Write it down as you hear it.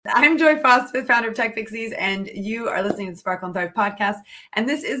I'm Joy Foss, the founder of Tech Pixies, and you are listening to the Sparkle and Thrive podcast. And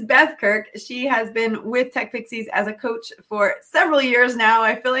this is Beth Kirk. She has been with Tech Pixies as a coach for several years now.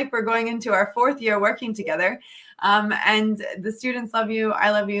 I feel like we're going into our fourth year working together. And the students love you.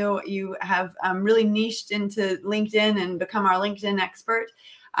 I love you. You have really niched into LinkedIn and become our LinkedIn expert.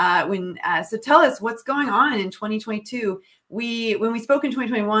 So tell us what's going on in 2022. When we spoke in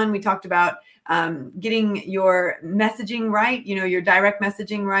 2021, we talked about getting your messaging right, your direct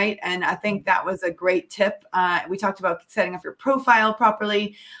messaging right. And I think that was a great tip. We talked about setting up your profile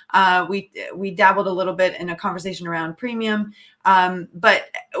properly. We dabbled a little bit in a conversation around premium. But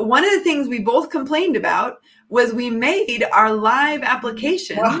one of the things we both complained about was we made our live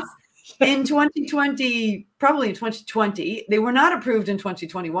applications in 2020, probably in 2020. They were not approved in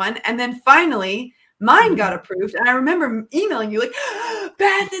 2021. And then finally, mine got approved. And I remember emailing you like,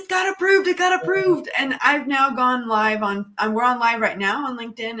 Beth, it got approved. And I've now gone live we're on live right now on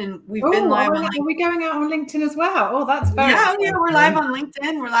LinkedIn, and we've been live on LinkedIn. Are we going out on LinkedIn as well? Oh, that's very Yeah, we're live on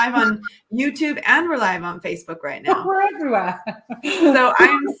LinkedIn. We're live on YouTube, and we're live on Facebook right now. We're everywhere. So I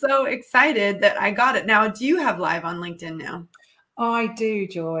am so excited that I got it. Now, do you have live on LinkedIn now? I do,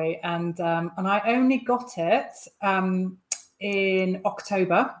 Joy. And I only got it in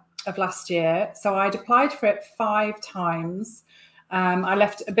October of last year. So I'd applied for it 5 times. I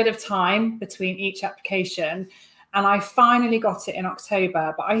left a bit of time between each application, and I finally got it in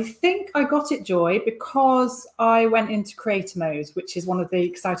October. But I think I got it, Joy, because I went into creator mode, which is one of the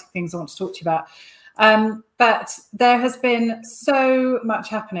exciting things I want to talk to you about. But there has been so much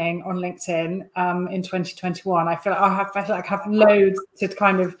happening on LinkedIn in 2021. I feel like I have loads to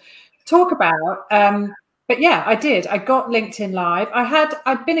kind of talk about. But yeah, I did. I got LinkedIn Live.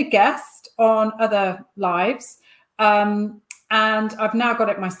 I'd been a guest on other lives, and I've now got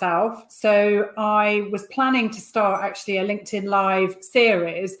it myself. So I was planning to start actually a LinkedIn Live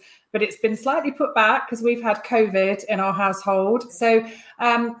series, but it's been slightly put back because we've had COVID in our household. So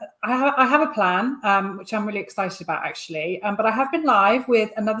I have a plan, which I'm really excited about, actually. But I have been live with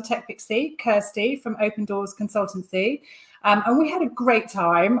another Tech Pixie, Kirsty from Open Doors Consultancy. And we had a great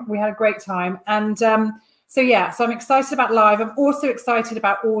time. And so I'm excited about live. I'm also excited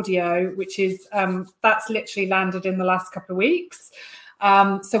about audio, which is that's literally landed in the last couple of weeks. I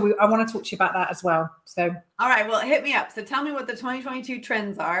want to talk to you about that as well. So, all right, well, hit me up. So tell me what the 2022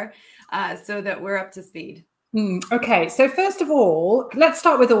 trends are so that we're up to speed. Okay, so first of all, let's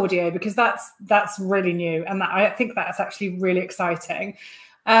start with audio, because that's really new, and I think that's actually really exciting.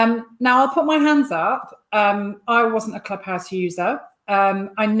 Now I'll put my hands up. I wasn't a Clubhouse user.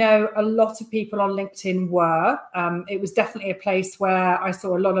 I know a lot of people on LinkedIn were. It was definitely a place where I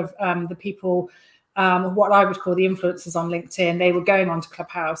saw a lot of the people, what I would call the influencers on LinkedIn. They were going on to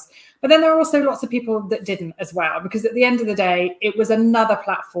Clubhouse. But then there are also lots of people that didn't as well, because at the end of the day, it was another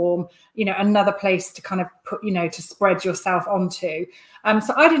platform, another place to kind of put, to spread yourself onto.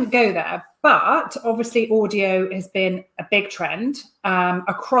 So I didn't go there. But obviously audio has been a big trend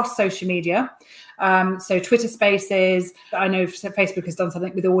across social media. So Twitter Spaces, I know Facebook has done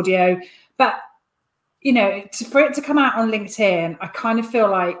something with audio, but, for it to come out on LinkedIn, I kind of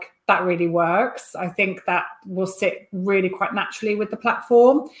feel like that really works. I think that will sit really quite naturally with the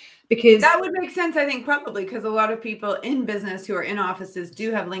platform, because that would make sense, I think, probably because a lot of people in business who are in offices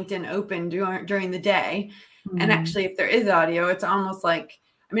do have LinkedIn open during the day. And actually, if there is audio, it's almost like,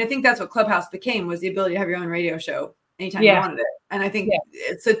 I think that's what Clubhouse became, was the ability to have your own radio show anytime you wanted it. And I think,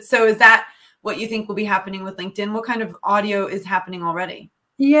 so is that what you think will be happening with LinkedIn? What kind of audio is happening already?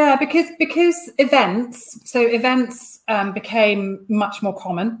 Yeah, because events became much more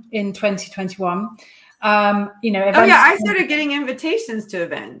common in 2021. I started getting invitations to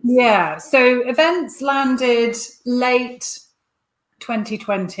events. Yeah, so events landed late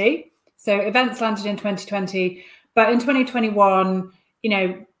 2020. So events landed in 2020, but in 2021,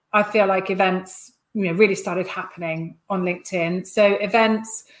 I feel like events, really started happening on LinkedIn. So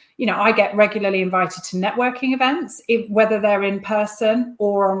events, I get regularly invited to networking events, whether they're in person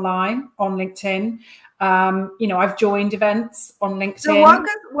or online on LinkedIn. I've joined events on LinkedIn. So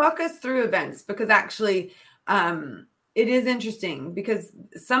walk us through events, because actually it is interesting, because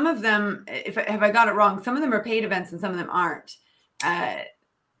some of them, have I got it wrong, some of them are paid events and some of them aren't.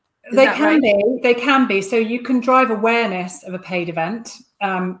 They can be. So you can drive awareness of a paid event.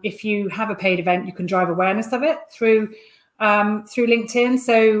 If you have a paid event, you can drive awareness of it through LinkedIn.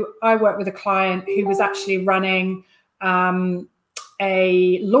 So I work with a client who was actually running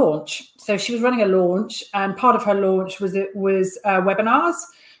a launch. So she was running a launch, and part of her launch was webinars.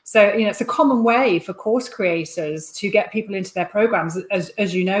 So, it's a common way for course creators to get people into their programs,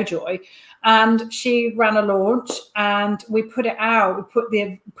 as you know, Joy. And she ran a launch, and we put it out. We put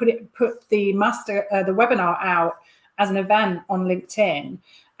the webinar out as an event on LinkedIn.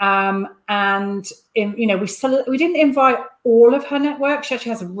 We didn't invite all of her network. She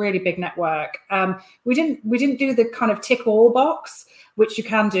actually has a really big network. We didn't do the kind of tick all box, which you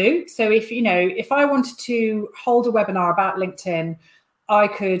can do. So if I wanted to hold a webinar about LinkedIn, I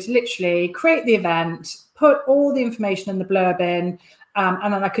could literally create the event, put all the information in the blurb in,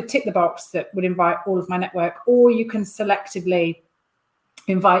 and then I could tick the box that would invite all of my network, or you can selectively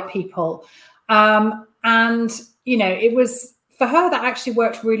invite people. It was, for her, that actually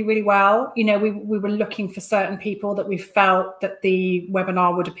worked really, really well. We were looking for certain people that we felt that the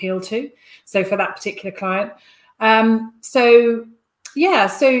webinar would appeal to. So for that particular client. I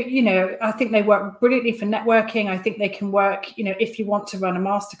think they work brilliantly for networking. I think they can work, if you want to run a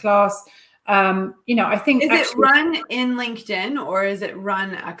masterclass. I think is it run in LinkedIn or is it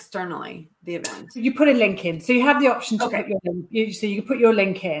run externally, the event? You put a link in. So you have the option to put your link. So you can put your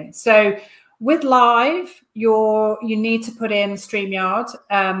link in. So with live, you need to put in StreamYard.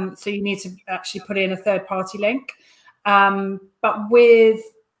 So you need to actually put in a third-party link. But with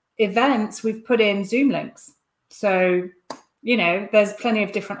events, we've put in Zoom links. So, there's plenty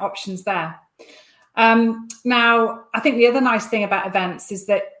of different options there. Now, I think the other nice thing about events is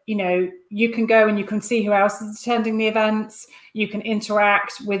that, you can go and you can see who else is attending the events. You can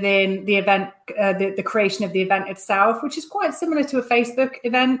interact within the event, the creation of the event itself, which is quite similar to a Facebook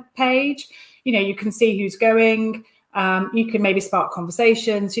event page. You can see who's going. You can maybe spark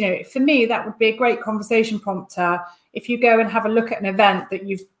conversations. For me, that would be a great conversation prompter. If you go and have a look at an event that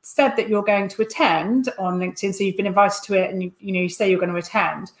you've said that you're going to attend on LinkedIn, so you've been invited to it and you say you're going to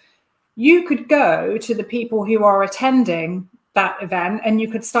attend, you could go to the people who are attending that event and you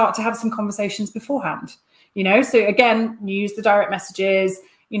could start to have some conversations beforehand. So again, you use the direct messages,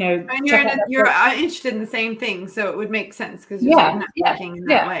 and you're interested in the same thing. So it would make sense because you're networking in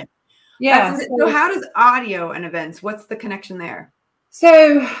that way. Yeah. So how does audio and events, what's the connection there?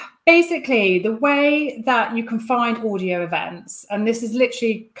 So basically, the way that you can find audio events, and this has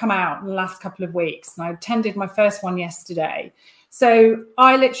literally come out in the last couple of weeks, and I attended my first one yesterday. So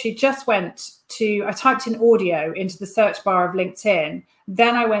I literally just I typed in audio into the search bar of LinkedIn.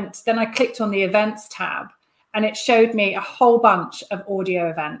 Then I clicked on the events tab, and it showed me a whole bunch of audio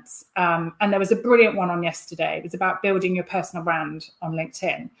events. And there was a brilliant one on yesterday. It was about building your personal brand on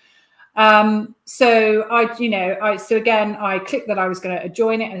LinkedIn. So I clicked that I was going to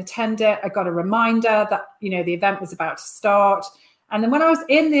join it and attend it. I got a reminder that, the event was about to start. And then when I was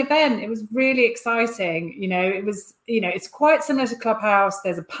in the event, it was really exciting. It's quite similar to Clubhouse.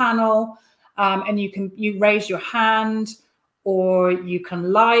 There's a panel, and you raise your hand, or you can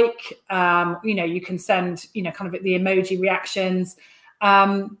you can send, kind of the emoji reactions,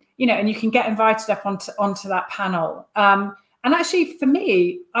 and you can get invited up onto that panel. And actually, for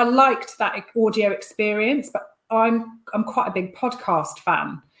me, I liked that audio experience, but I'm quite a big podcast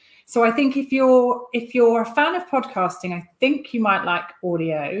fan. So I think if you're a fan of podcasting, I think you might like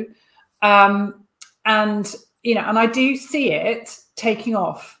audio. And I do see it taking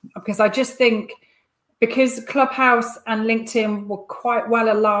off, because I just think, because Clubhouse and LinkedIn were quite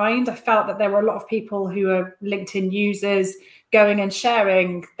well aligned, I felt that there were a lot of people who are LinkedIn users going and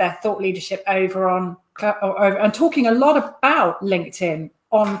sharing their thought leadership over and talking a lot about LinkedIn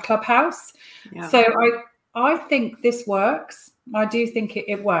on Clubhouse. Yeah. So I think this works. I do think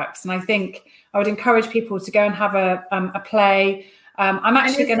it works. And I think I would encourage people to go and have a play. I'm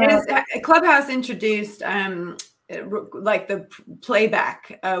actually going to... Clubhouse introduced like the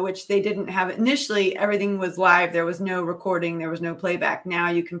playback, which they didn't have. Initially, everything was live. There was no recording. There was no playback. Now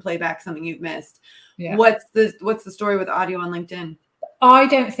you can play back something you've missed. Yeah. What's the story with audio on LinkedIn? I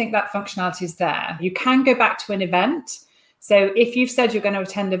don't think that functionality is there. You can go back to an event. So if you've said you're going to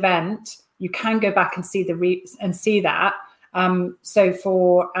attend an event, you can go back and see see that.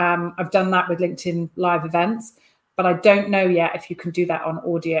 I've done that with LinkedIn live events, but I don't know yet if you can do that on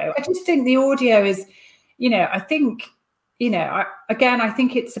audio. I just think the audio is, I think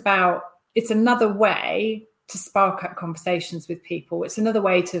it's another way to spark up conversations with people. It's another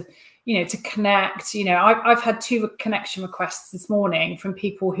way to connect. I've had 2 connection requests this morning from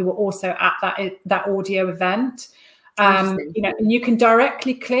people who were also at that audio event. And you can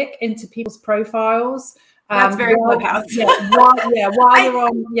directly click into people's profiles. That's very Clubhouse. While you're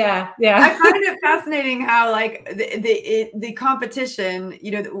on, yeah. I find it fascinating how, like, the competition,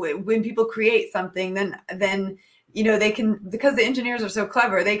 when people create something, then they can, because the engineers are so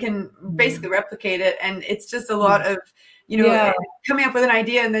clever, they can basically replicate it, and it's just a lot of coming up with an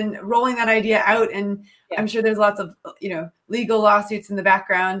idea and then rolling that idea out. And I'm sure there's lots of, legal lawsuits in the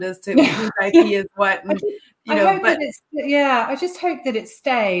background as to whose IP is what. And, I just hope that it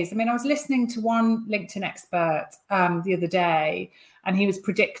stays. I mean, I was listening to one LinkedIn expert the other day, and he was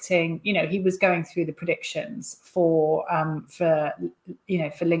predicting, he was going through the predictions for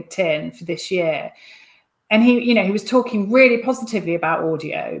LinkedIn for this year. And he was talking really positively about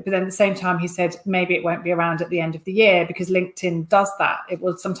audio, but then at the same time, he said maybe it won't be around at the end of the year because LinkedIn does that. It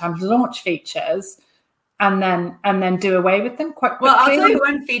will sometimes launch features and then do away with them quite quickly. Well, I'll tell you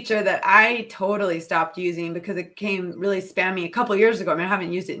one feature that I totally stopped using because it came really spammy a couple of years ago. I mean, I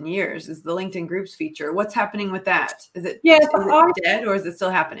haven't used it in years, is the LinkedIn Groups feature. What's happening with that? Is it dead or is it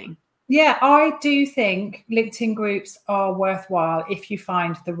still happening? Yeah, I do think LinkedIn Groups are worthwhile if you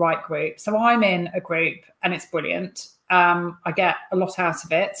find the right group. So I'm in a group and it's brilliant. I get a lot out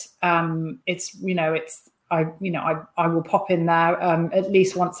of it. I will pop in there at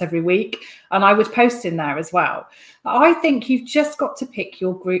least once every week, and I would post in there as well. I think you've just got to pick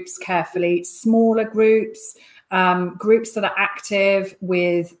your groups carefully, smaller groups, groups that are active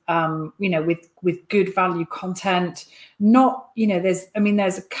with good value content. Not,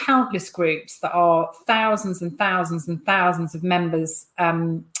 there's countless groups that are thousands and thousands and thousands of members,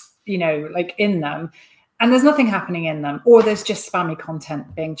 in them, and there's nothing happening in them, or there's just spammy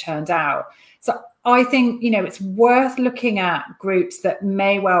content being churned out. So I think, it's worth looking at groups that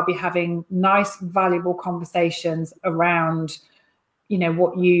may well be having nice, valuable conversations around,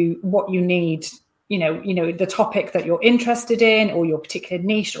 what you need, the topic that you're interested in, or your particular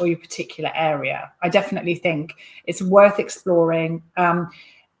niche or your particular area. I definitely think it's worth exploring. A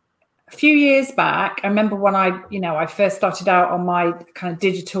few years back, I remember when I first started out on my kind of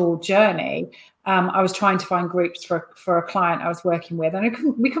digital journey, I was trying to find groups for a client I was working with, and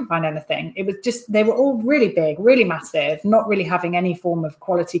we couldn't find anything. It was just, they were all really big, really massive, not really having any form of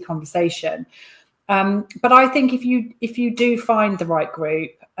quality conversation. But I think if you do find the right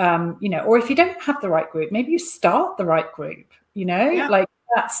group, or if you don't have the right group, maybe you start the right group, like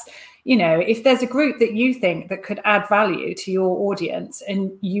that's, if there's a group that you think that could add value to your audience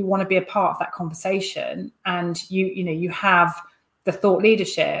and you want to be a part of that conversation, and you have the thought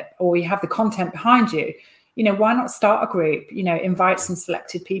leadership or you have the content behind you, why not start a group, invite some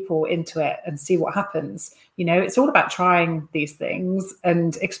selected people into it and see what happens. It's all about trying these things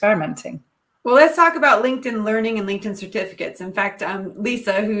and experimenting. Well, let's talk about LinkedIn Learning and LinkedIn certificates. In fact,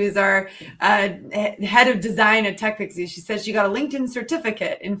 Lisa, who is our head of design at TechPixies, she says she got a LinkedIn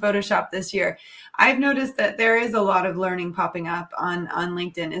certificate in Photoshop this year. I've noticed that there is a lot of learning popping up on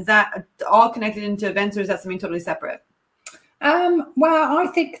LinkedIn. Is that all connected into events, or is that something totally separate? Well, I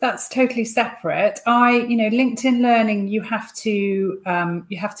think that's totally separate. LinkedIn Learning, you have to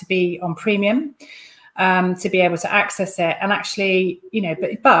be on premium to be able to access it. And actually,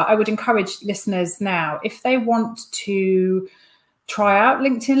 but I would encourage listeners now, if they want to try out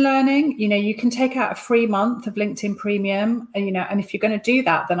LinkedIn Learning, you can take out a free month of LinkedIn Premium, and if you're going to do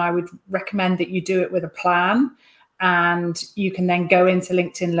that, then I would recommend that you do it with a plan. And you can then go into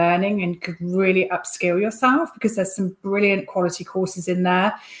LinkedIn Learning and could really upskill yourself, because there's some brilliant quality courses in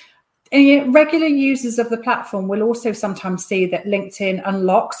there. And regular users of the platform will also sometimes see that LinkedIn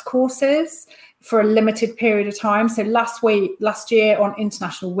unlocks courses for a limited period of time. So last year on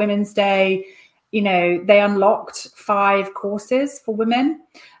International Women's Day, they unlocked 5 courses for women.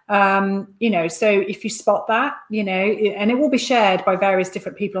 So if you spot that, and it will be shared by various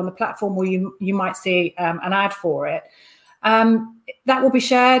different people on the platform, or you might see an ad for it. That will be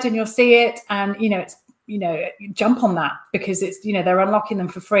shared and you'll see it, and, jump on that, because it's, they're unlocking them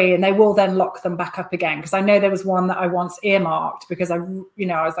for free, and they will then lock them back up again. Because I know there was one that I once earmarked because I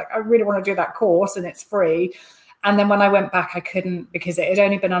was like, I really want to do that course and it's free. And then when I went back, I couldn't, because it had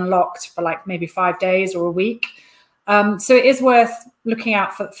only been unlocked for like maybe 5 days or a week. So it is worth looking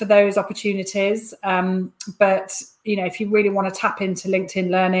out for those opportunities. But, if you really want to tap into LinkedIn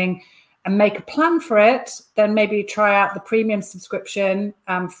Learning and make a plan for it, then maybe try out the premium subscription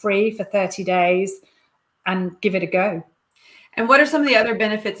free for 30 days and give it a go. And what are some of the other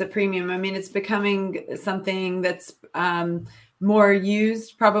benefits of premium? I mean, it's becoming something that's more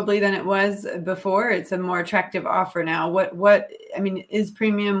used probably than it was before. It's a more attractive offer now. Is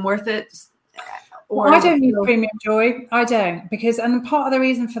premium worth it? I don't use premium, Joy. I don't, and part of the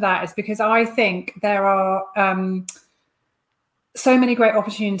reason for that is because I think there are so many great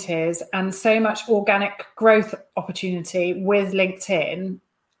opportunities and so much organic growth opportunity with LinkedIn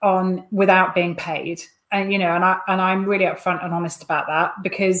without being paid. And, I'm really upfront and honest about that,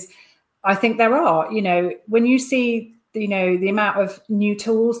 because I think there are, when you see, the amount of new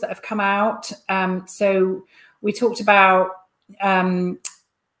tools that have come out. So We talked about LinkedIn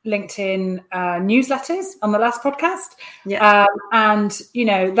newsletters on the last podcast. Yeah. And,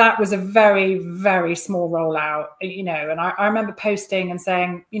 that was a very, very small rollout, and I remember posting and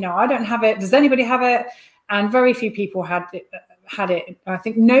saying, I don't have it. Does anybody have it? And very few people had it. I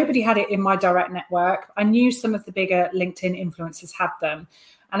think nobody had it in my direct network. I knew some of the bigger LinkedIn influencers had them.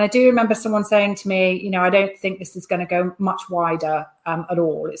 And I do remember someone saying to me, I don't think this is going to go much wider at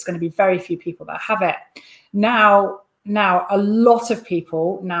all. It's going to be very few people that have it. Now, a lot of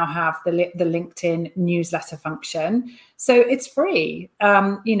people now have the LinkedIn newsletter function. So it's free,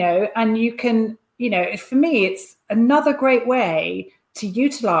 and you can, for me, it's another great way to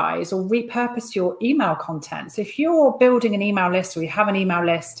utilize or repurpose your email content. So if you're building an email list or you have an email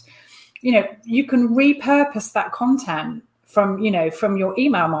list, you can repurpose that content from your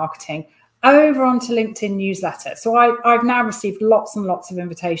email marketing over onto LinkedIn newsletter. So I've now received lots and lots of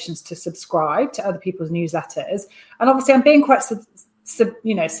invitations to subscribe to other people's newsletters. And obviously I'm being quite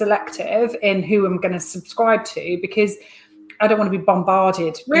selective in who I'm going to subscribe to, because I don't want to be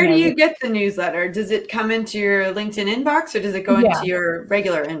bombarded. Where do you get the newsletter? Does it come into your LinkedIn inbox, or does it go into your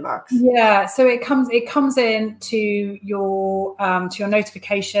regular inbox? Yeah, so it comes into your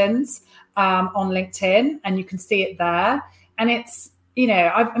notifications on LinkedIn, and you can see it there. And it's some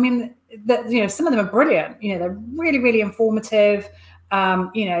of them are brilliant. They're really, really informative.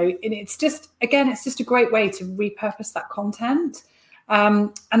 And it's just a great way to repurpose that content.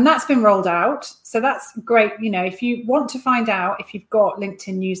 And that's been rolled out. So that's great. If you want to find out if you've got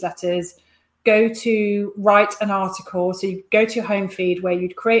LinkedIn newsletters, go to write an article. So you go to your home feed where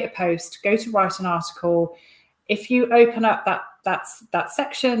you'd create a post, go to write an article. If you open up that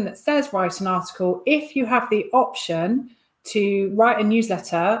section that says write an article, if you have the option to write a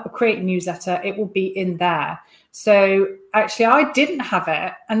newsletter or create a newsletter, it will be in there. So actually I didn't have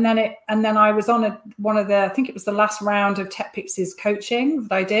it. And then I was on one of the, I think it was the last round of Tech Pixies coaching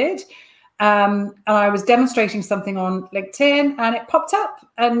that I did. And I was demonstrating something on LinkedIn and it popped up,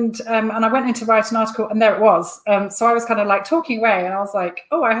 and I went in to write an article and there it was. So I was kind of like talking away and I was like,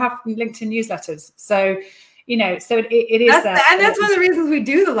 oh, I have LinkedIn newsletters. So so it is that. And that's one of the reasons we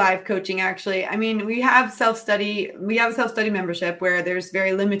do the live coaching, actually. I mean, we have a self-study membership where there's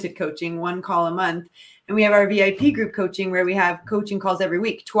very limited coaching, 1 call a month. And we have our VIP group coaching where we have coaching calls every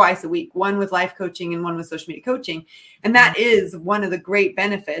week, twice a week, one with live coaching and one with social media coaching. And that is one of the great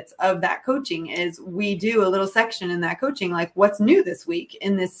benefits of that coaching, is we do a little section in that coaching, like what's new this week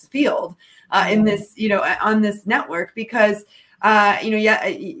in this field, in this, on this network, because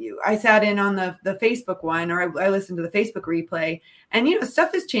I sat in on the Facebook one, or I listened to the Facebook replay, and,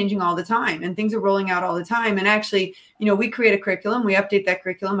 stuff is changing all the time and things are rolling out all the time. And actually, we create a curriculum, we update that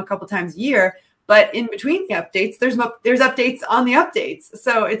curriculum a couple times a year, but in between the updates, there's updates on the updates.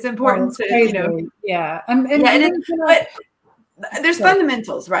 So it's important to, yeah. But there's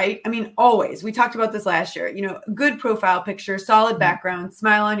fundamentals, right? I mean, always, we talked about this last year, good profile picture, solid background,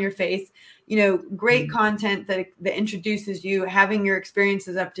 smile on your face, great content that introduces you, having your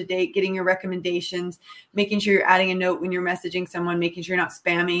experiences up to date, getting your recommendations, making sure you're adding a note when you're messaging someone, making sure you're not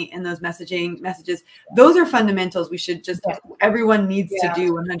spammy in those messages. Those are fundamentals everyone needs to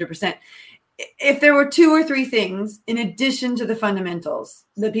do 100%. If there were 2 or 3 things in addition to the fundamentals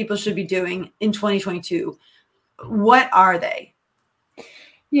that people should be doing in 2022, what are they?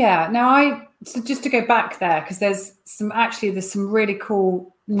 Yeah. Now, so just to go back there, because there's some really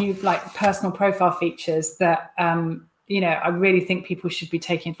cool new personal profile features that I really think people should be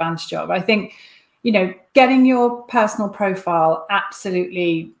taking advantage of. I think getting your personal profile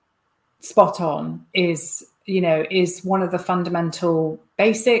absolutely spot on is one of the fundamental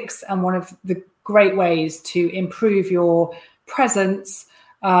basics and one of the great ways to improve your presence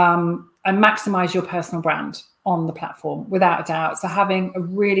and maximize your personal brand on the platform, without a doubt. So having a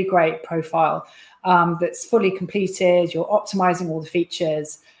really great profile that's fully completed, you're optimizing all the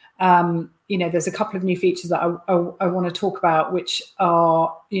features. There's a couple of new features that I want to talk about, which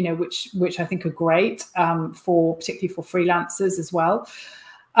are, which I think are great particularly for freelancers as well.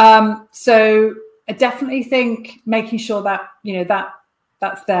 So I definitely think making sure that,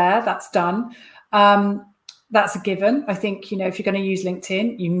 that's there, that's done. That's a given. I think, if you're going to use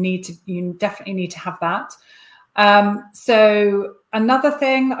LinkedIn, you definitely need to have that. So another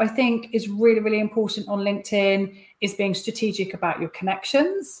thing that I think is really, really important on LinkedIn is being strategic about your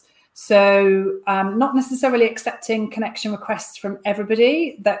connections. So not necessarily accepting connection requests from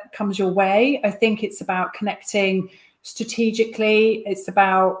everybody that comes your way. I think it's about connecting strategically. It's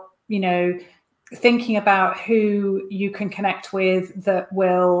about, thinking about who you can connect with that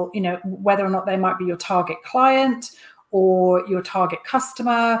will, whether or not they might be your target client, or your target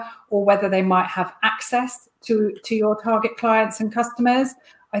customer, or whether they might have access to your target clients and customers.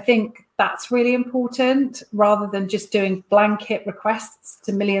 I think that's really important, rather than just doing blanket requests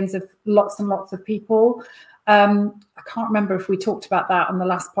to millions of lots and lots of people. I can't remember if we talked about that on the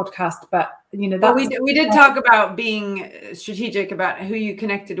last podcast, but we did talk about being strategic about who you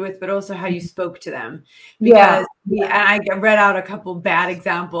connected with, but also how you spoke to them. Because I read out a couple bad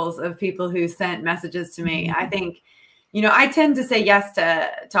examples of people who sent messages to me. I think, I tend to say yes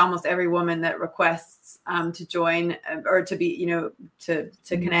to almost every woman that requests to join or to be, to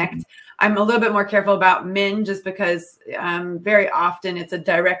connect. I'm a little bit more careful about men, just because very often it's a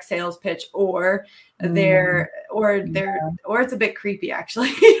direct sales pitch, or it's a bit creepy,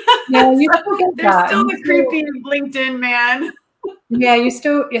 actually. Yeah, there's still the creepy LinkedIn man. Yeah,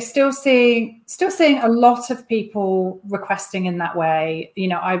 you're still seeing a lot of people requesting in that way.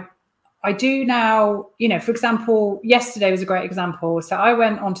 I do now, for example, yesterday was a great example. So I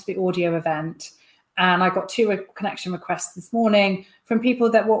went onto the audio event, and I got 2 connection requests this morning from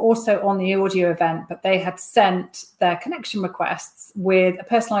people that were also on the audio event, but they had sent their connection requests with a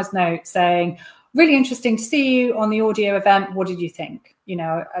personalized note saying, "Really interesting to see you on the audio event. What did you think?"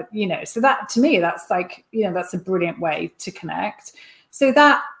 So that, to me, that's like, that's a brilliant way to connect. So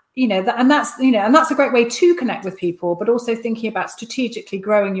that, and that's a great way to connect with people, but also thinking about strategically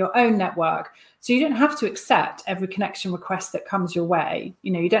growing your own network. So you don't have to accept every connection request that comes your way.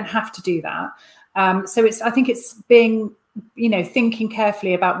 You don't have to do that. So I think it's being, thinking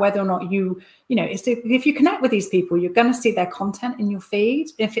carefully about whether or not if you connect with these people, you're going to see their content in your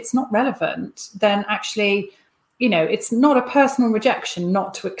feed. If it's not relevant, then actually, it's not a personal rejection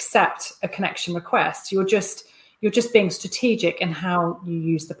not to accept a connection request. You're just being strategic in how you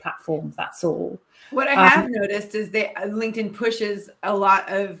use the platform. That's all. What I have noticed is LinkedIn pushes a lot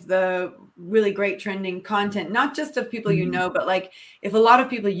of the really great trending content, not just of people but like if a lot of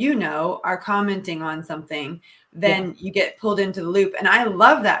people are commenting on something, then you get pulled into the loop. And I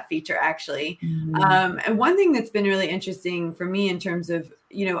love that feature, actually. And one thing that's been really interesting for me in terms of,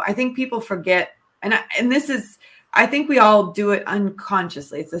 I think people forget, and this is, I think we all do it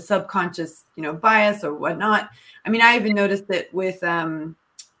unconsciously. It's a subconscious, bias or whatnot. I mean, I even noticed it with, one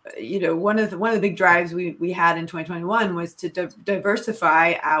of the big drives we had in 2021 was to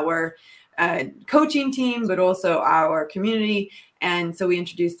diversify our coaching team, but also our community. And so we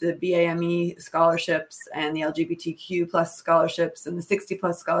introduced the BAME scholarships and the LGBTQ plus scholarships and the 60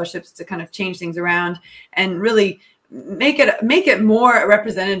 plus scholarships to kind of change things around and really make it more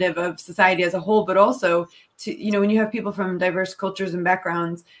representative of society as a whole, but also to, when you have people from diverse cultures and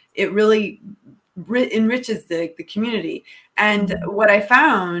backgrounds, it really enriches the community. And what I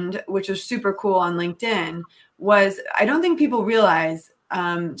found, which was super cool on LinkedIn, was I don't think people realize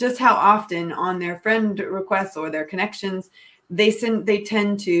just how often on their friend requests or their connections, they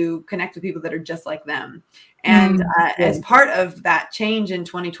tend to connect with people that are just like them. And as part of that change in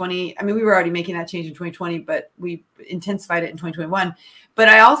 2020, I mean, we were already making that change in 2020, but we intensified it in 2021. But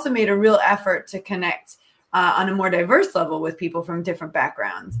I also made a real effort to connect on a more diverse level with people from different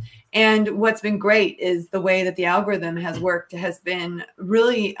backgrounds. And what's been great is the way that the algorithm has worked has been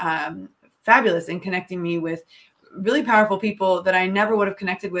really fabulous in connecting me with really powerful people that I never would have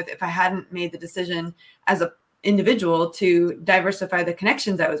connected with if I hadn't made the decision as an individual to diversify the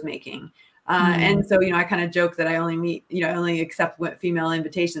connections I was making. And so, I kind of joke that I only accept female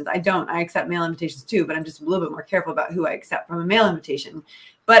invitations. I don't. I accept male invitations too, but I'm just a little bit more careful about who I accept from a male invitation.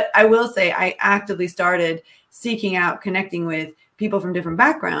 But I will say I actively started seeking out connecting with people from different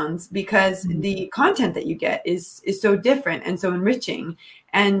backgrounds because the content that you get is so different and so enriching.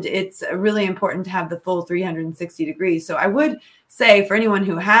 And it's really important to have the full 360 degrees. So I would say for anyone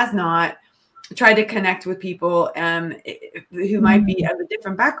who has not tried to connect with people who might be of a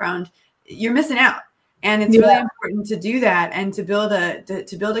different background, you're missing out. And it's really important to do that and to build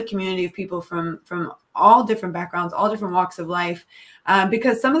a community of people from all different backgrounds, all different walks of life,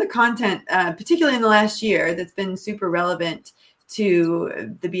 because some of the content, particularly in the last year, that's been super relevant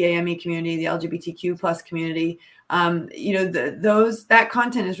to the BAME community, the LGBTQ plus community, that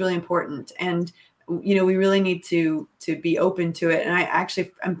content is really important. And we really need to be open to it. And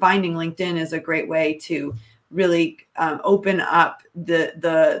I'm finding LinkedIn is a great way to really open up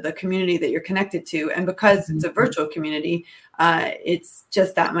the community that you're connected to. And because it's a virtual community, it's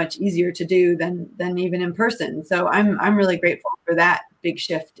just that much easier to do than even in person. So I'm really grateful for that big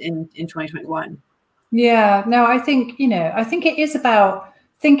shift in 2021. Yeah, no, I think it is about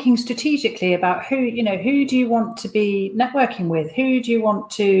thinking strategically about who do you want to be networking with? Who do you want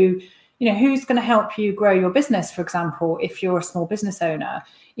to, who's going to help you grow your business, for example, if you're a small business owner?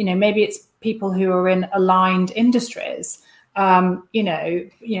 Maybe it's people who are in aligned industries.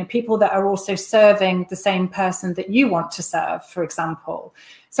 People that are also serving the same person that you want to serve, for example.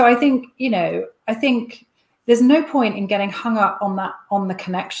 So I think there's no point in getting hung up on the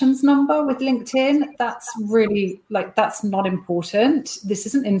connections number with LinkedIn. That's really that's not important. This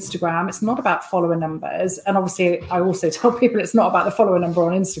isn't Instagram. It's not about follower numbers. And obviously I also tell people it's not about the follower number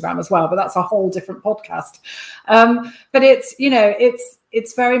on Instagram as well, but that's a whole different podcast. But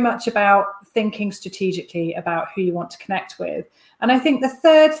it's very much about thinking strategically about who you want to connect with. And I think the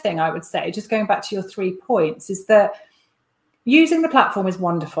third thing I would say, just going back to your 3 points, is that using the platform is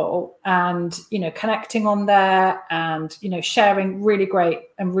wonderful, and, connecting on there and, sharing really great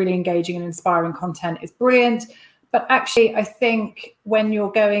and really engaging and inspiring content is brilliant. But actually, I think when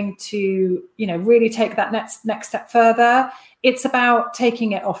you're going to, really take that next step further, it's about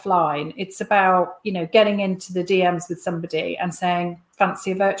taking it offline. It's about, getting into the DMs with somebody and saying,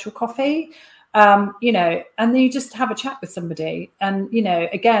 fancy a virtual coffee? And then you just have a chat with somebody and,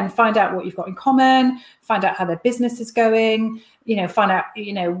 again, find out what you've got in common, find out how their business is going, find out,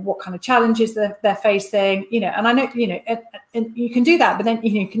 what kind of challenges they're facing, and I know, and you can do that, but then,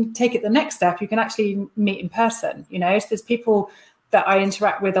 you can take it the next step. You can actually meet in person, so there's people that I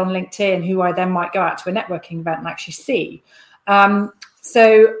interact with on LinkedIn who I then might go out to a networking event and actually see.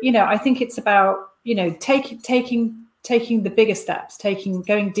 So, I think it's about, taking the bigger steps,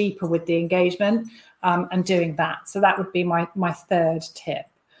 going deeper with the engagement, and doing that. So that would be my third tip.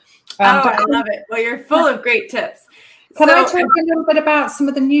 I love it. Well, you're full of great tips. Can I talk a little bit about some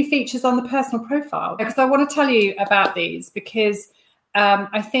of the new features on the personal profile? Because I want to tell you about these because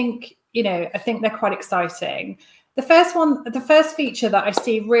I think they're quite exciting. The first feature that I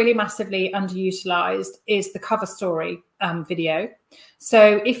see really massively underutilized is the cover story video.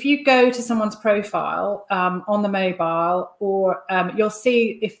 So if you go to someone's profile on the mobile, or you'll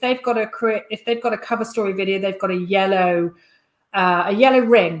see if they've got a cover story video, they've got a yellow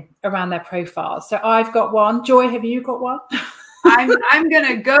ring around their profile. So I've got one. Joy, have you got one? I'm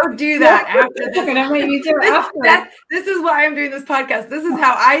gonna go do that after this. I'm gonna make you do it after. This is why I'm doing this podcast. This is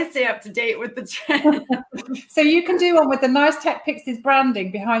how I stay up to date with the trend. So you can do one with the nice Tech Pixies branding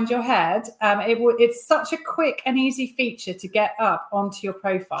behind your head. It's such a quick and easy feature to get up onto your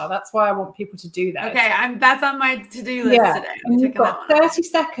profile. That's why I want people to do that. Okay, that's on my to-do list today. And you've got 30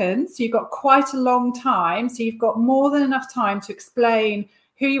 seconds. So you've got quite a long time. So you've got more than enough time to explain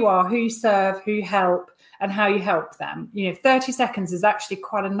who you are, who you serve, who you help, and how you help them. 30 seconds is actually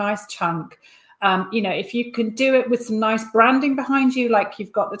quite a nice chunk. If you can do it with some nice branding behind you, like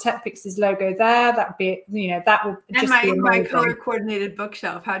you've got the Tech Pixies logo there, that would be, that will just be amazing. My color coordinated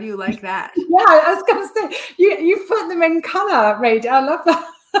bookshelf. How do you like that? Yeah, I was going to say, you put them in color, Rach. I love that.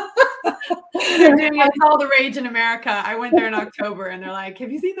 It's all the rage in America. I went there in October and they're like,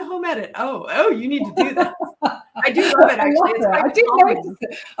 have you seen the home edit? Oh, you need to do that. I do love it, actually.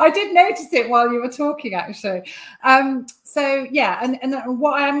 I did notice it while you were talking, actually. So yeah, and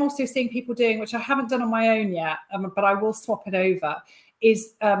what I am also seeing people doing, which I haven't done on my own yet, but I will swap it over,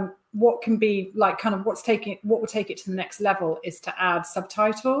 is what can be like kind of what will take it to the next level is to add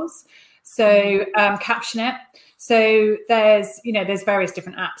subtitles. So caption it. So there's various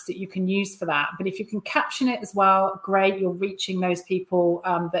different apps that you can use for that. But if you can caption it as well, great. You're reaching those people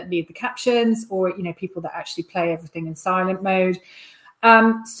that need the captions, or people that actually play everything in silent mode.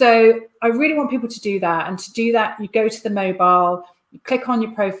 So I really want people to do that. And to do that, you go to the mobile, you click on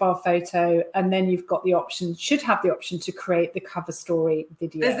your profile photo, and then you've got should have the option to create the cover story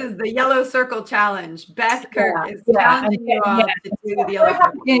video. This is the yellow circle challenge. Beth Kirk is challenging you all to do the yellow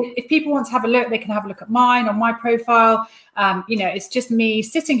circle. If people want to have a look, they can have a look at mine on my profile. It's just me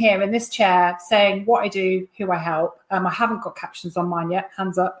sitting here in this chair saying what I do, who I help. I haven't got captions on mine yet,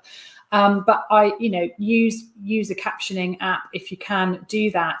 hands up. But I, use a captioning app if you can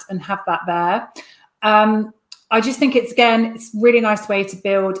do that and have that there. I just think it's a really nice way to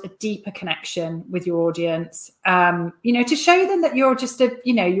build a deeper connection with your audience, to show them that you're just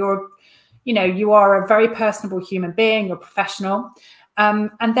you are a very personable human being, you're professional.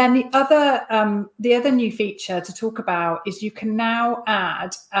 And then the other new feature to talk about is you can now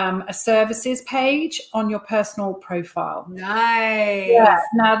add a services page on your personal profile. Nice. Yeah.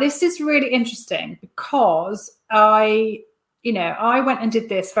 Now this is really interesting because I went and did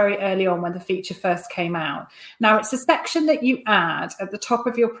this very early on when the feature first came out. Now it's a section that you add at the top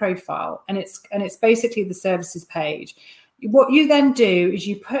of your profile, and it's basically the services page. What you then do is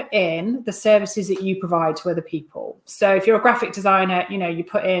you put in the services that you provide to other people. So if you're a graphic designer, you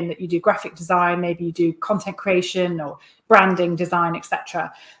put in that you do graphic design, maybe you do content creation or branding, design,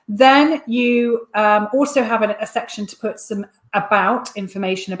 etc. Then you also have a section to put some about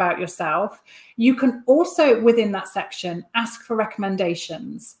information about yourself. You can also, within that section, ask for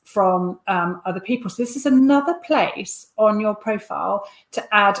recommendations from other people. So this is another place on your profile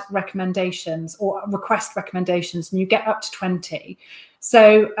to add recommendations or request recommendations, and you get up to 20.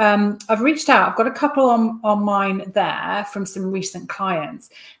 So I've reached out. I've got a couple on mine there from some recent clients.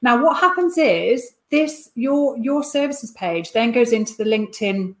 Now, what happens is your services page then goes into the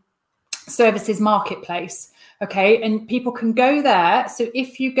LinkedIn services marketplace. Okay. And people can go there. So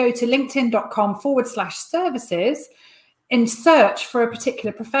if you go to linkedin.com/services and search for a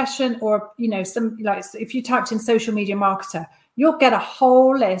particular profession, or, some, like, if you typed in social media marketer, you'll get a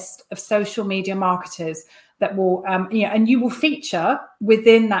whole list of social media marketers that will, and you will feature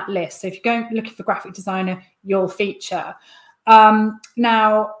within that list. So if you're looking for graphic designer, you'll feature.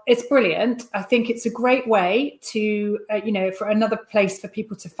 Now, it's brilliant. I think it's a great way to, for another place for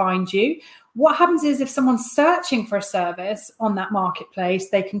people to find you. What happens is if someone's searching for a service on that marketplace,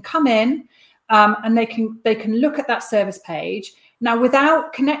 they can come in and they can look at that service page. Now,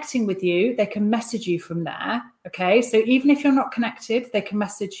 without connecting with you, they can message you from there. Okay, so even if you're not connected, they can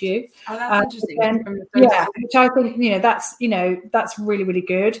message you. Oh, that's interesting. Yeah, which I think that's really, really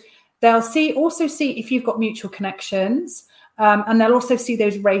good. They'll also see if you've got mutual connections. And they'll also see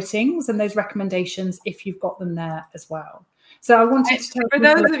those ratings and those recommendations if you've got them there as well. So I wanted to tell for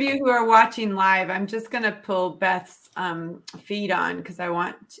those of you who are watching live, I'm just going to pull Beth's feed on because I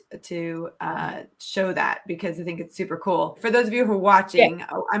want to show that, because I think it's super cool. For those of you who are watching,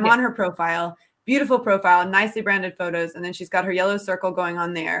 I'm on her profile, beautiful profile, nicely branded photos. And then she's got her yellow circle going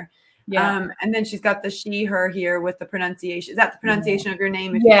on there. Yeah. And then she's got the she, her here with the pronunciation. Is that the pronunciation of your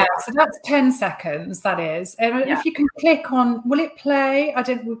name? So that's 10 seconds, that is. And if you can click on, will it play? I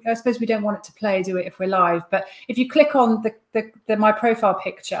suppose we don't want it to play, do it, if we're live. But if you click on the my profile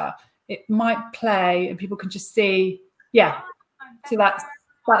picture, it might play and people can just see. Yeah. So that's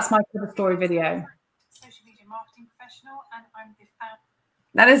my cover story video. Social media marketing professional, and I'm the founder.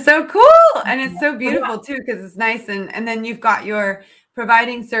 That is so cool. And it's so beautiful too, because it's nice. And then you've got your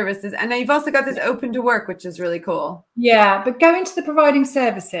providing services, and then you've also got this open to work, which is really cool. Yeah, but go into the providing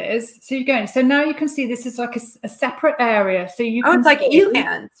services. So you're going. So now you can see this is like a separate area. So you can it's like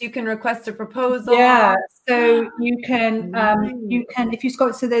Elance. You can request a proposal. Yeah. So you can if you've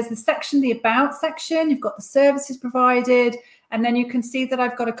got, so there's the section, the about section. You've got the services provided, and then you can see that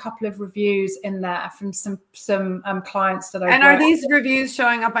I've got a couple of reviews in there from some clients that I've. And are these reviews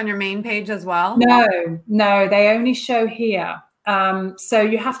showing up on your main page as well? No, they only show here. So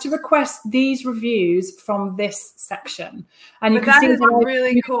you have to request these reviews from this section, and you can see that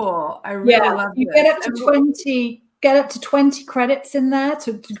really cool. I really love you this. Get up to 20 credits in there,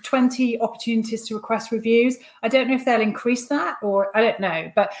 to 20 opportunities to request reviews. I don't know if they'll increase that, or I don't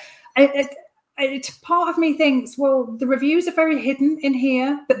know, but part of me thinks, well, the reviews are very hidden in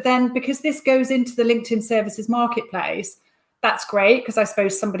here, but then because this goes into the LinkedIn services marketplace, that's great, because I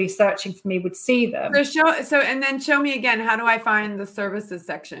suppose somebody searching for me would see them. And then show me again, how do I find the services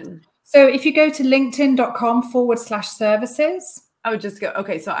section? So if you go to linkedin.com/services. Oh, just go.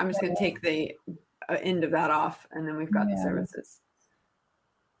 Okay. So I'm just going to take the end of that off, and then we've got the services.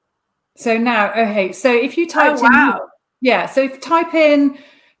 So now, okay. So if you type so if type in,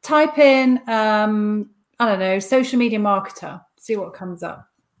 I don't know, social media marketer, see what comes up.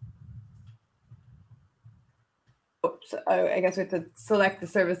 Oops, I guess we have to select the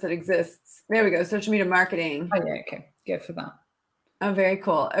service that exists. There we go. Social media marketing. Oh, yeah. Okay. Go for that. Oh, very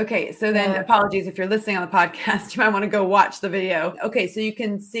cool. Okay. So then apologies if you're listening on the podcast, you might want to go watch the video. Okay. So you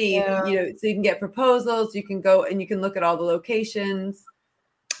can see, so you can get proposals, you can go and you can look at all the locations.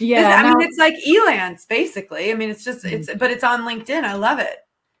 Yeah. It's like Elance basically. I mean, it's just, but it's on LinkedIn. I love it.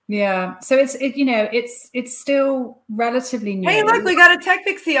 Yeah. So it's still relatively new. Hey, look, we got a Tech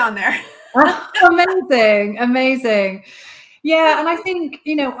Pixie on there. Amazing. Yeah. And I think,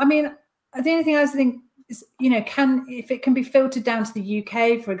 the only thing I was thinking is, if it can be filtered down to the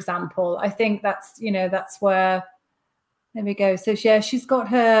UK, for example, I think that's where, there we go. So she's got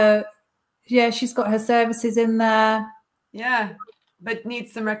her services in there. Yeah. But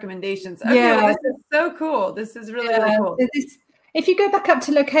needs some recommendations. Okay, well, this is so cool. This is really, really cool. So if you go back up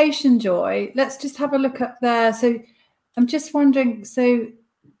to location, Joy, let's just have a look up there. So I'm just wondering,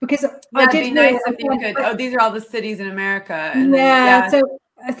 because I did be nice if you could. Oh, these are all the cities in America. And so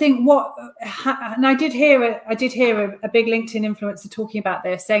I think and I did hear a big LinkedIn influencer talking about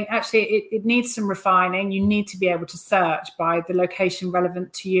this, saying actually it needs some refining. You need to be able to search by the location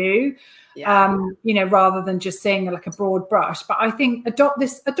relevant to you, rather than just seeing like a broad brush. But I think adopt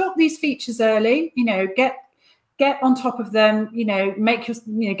these features early. get on top of them, make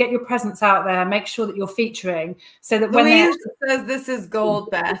get your presence out there, make sure that you're featuring so that when Louise says this is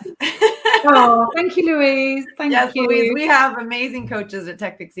gold, Beth. Oh, thank you, Louise. Thank you. Louise, we have amazing coaches at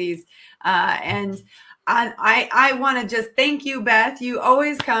Tech Pixies. And I want to just thank you, Beth. You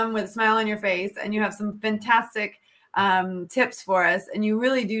always come with a smile on your face, and you have some fantastic tips for us. And you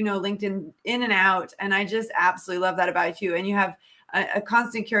really do know LinkedIn in and out. And I just absolutely love that about you. And you have a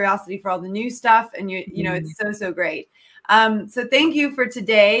constant curiosity for all the new stuff. And you know, it's so great. So thank you for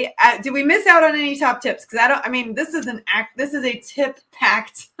today. Did we miss out on any top tips? Because this is a tip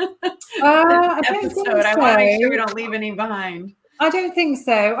packed episode. I want to make sure we don't leave any behind. I don't think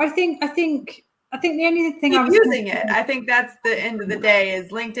so. I think the only thing I was using it. I think that's the end of the day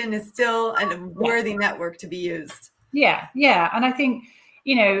is LinkedIn is still a worthy network to be used. Yeah. And I think,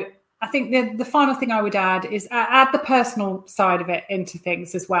 I think the final thing I would add is add the personal side of it into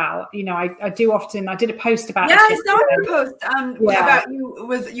things as well. I do often, I did a post about I saw your post about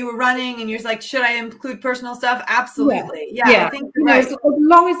you were running and you're like, should I include personal stuff? Absolutely. Yeah. I think right. As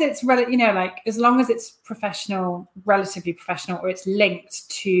long as it's as long as it's professional, relatively professional, or it's linked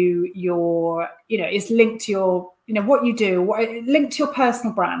to your, it's linked to your, what you do, linked to your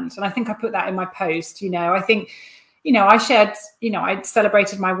personal brand. And I think I put that in my post. I think, I shared, I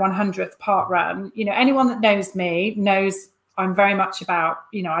celebrated my 100th part run. Anyone that knows me knows I'm very much about,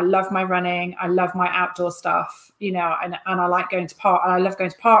 I love my running. I love my outdoor stuff, and I like going to I love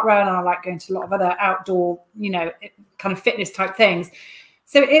going to part run, and I like going to a lot of other outdoor, kind of fitness type things.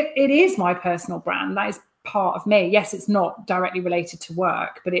 So it is my personal brand. That is part of me. Yes, it's not directly related to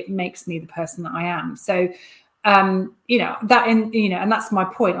work, but it makes me the person that I am. So and that's my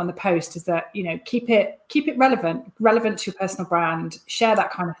point on the post is that, keep it relevant to your personal brand, share that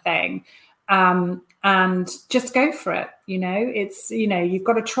kind of thing. And just go for it. It's, you've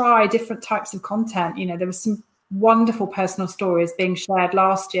got to try different types of content. There was some wonderful personal stories being shared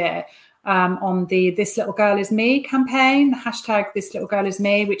last year, on the This Little Girl Is Me campaign, the hashtag This Little Girl Is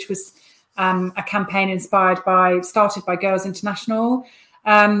Me, which was, a campaign started by Girls International.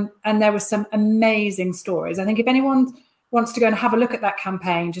 And there were some amazing stories. I think if anyone wants to go and have a look at that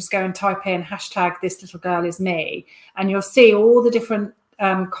campaign, just go and type in hashtag This Little Girl Is Me, and you'll see all the different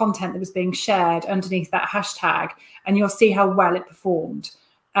content that was being shared underneath that hashtag, and you'll see how well it performed.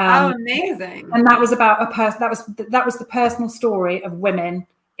 Amazing! And that was about that was the personal story of women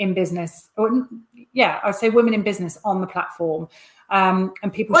in business, I'd say women in business on the platform.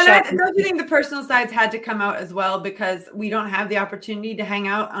 And people don't you think the personal sides had to come out as well, because we don't have the opportunity to hang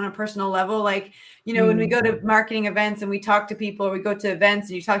out on a personal level? Like, when we go to marketing events and we talk to people, or we go to events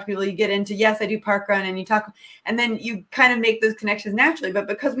and you talk to people, you get into, yes, I do park run, and you talk, and then you kind of make those connections naturally. But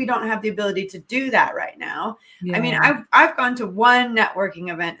because we don't have the ability to do that right now, I've gone to one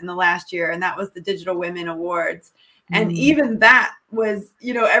networking event in the last year, and that was the Digital Women Awards. And even that was,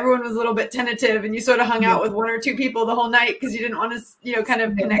 everyone was a little bit tentative, and you sort of hung out with one or two people the whole night because you didn't want to, kind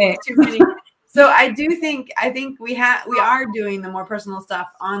of connect too many. So I think we are doing the more personal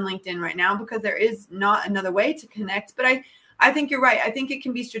stuff on LinkedIn right now, because there is not another way to connect. But I think you're right. I think it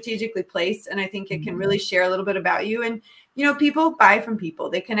can be strategically placed, and I think it can really share a little bit about you. And, people buy from people,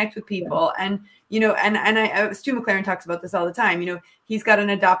 they connect with people. And, Stu McLaren talks about this all the time. He's got an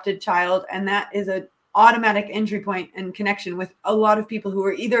adopted child, and that is a automatic entry point and connection with a lot of people who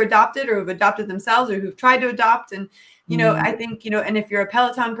are either adopted or who've adopted themselves or who've tried to adopt. And, I think, and if you're a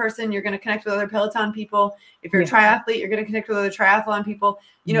Peloton person, you're going to connect with other Peloton people. If you're a triathlete, you're going to connect with other triathlon people.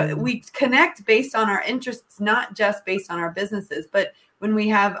 We connect based on our interests, not just based on our businesses, but when we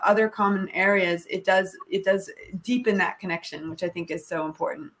have other common areas, it does deepen that connection, which I think is so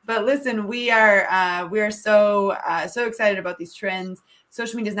important. But listen, we are so excited about these trends.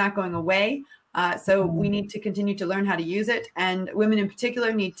 Social media is not going away. So we need to continue to learn how to use it, and women in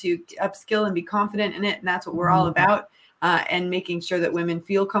particular need to upskill and be confident in it. And that's what we're all about, and making sure that women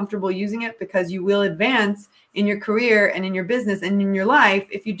feel comfortable using it, because you will advance in your career and in your business and in your life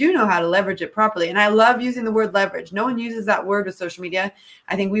if you do know how to leverage it properly. And I love using the word leverage. No one uses that word with social media.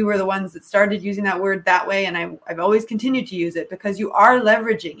 I think we were the ones that started using that word that way. And I've always continued to use it, because you are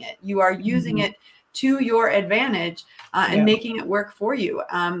leveraging it. You are using it to your advantage, and making it work for you,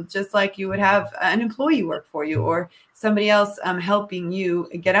 just like you would have an employee work for you, or somebody else helping you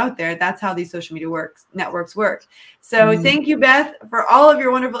get out there. That's how these social media networks work. So thank you, Beth, for all of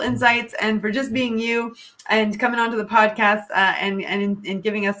your wonderful insights, and for just being you and coming onto the podcast, and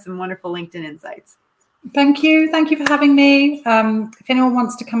giving us some wonderful LinkedIn insights. Thank you. Thank you for having me. If anyone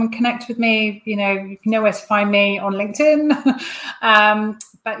wants to come and connect with me, you know where to find me on LinkedIn.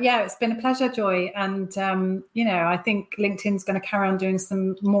 But yeah, it's been a pleasure, Joy. And, I think LinkedIn's going to carry on doing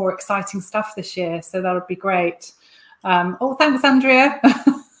some more exciting stuff this year. So that would be great. Thanks, Andrea.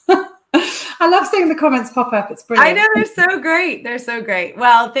 I love seeing the comments pop up. It's brilliant. I know, they're so great. They're so great.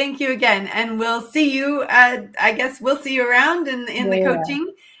 Well, thank you again. And we'll see you, I guess we'll see you around in the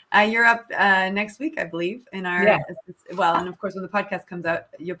coaching. You're up next week, I believe, in our, and of course, when the podcast comes out,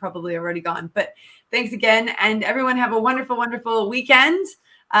 you're probably already gone. But thanks again. And everyone have a wonderful, wonderful weekend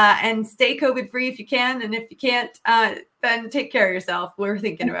and stay COVID free if you can. And if you can't, then take care of yourself. We're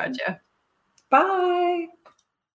thinking about you. Bye.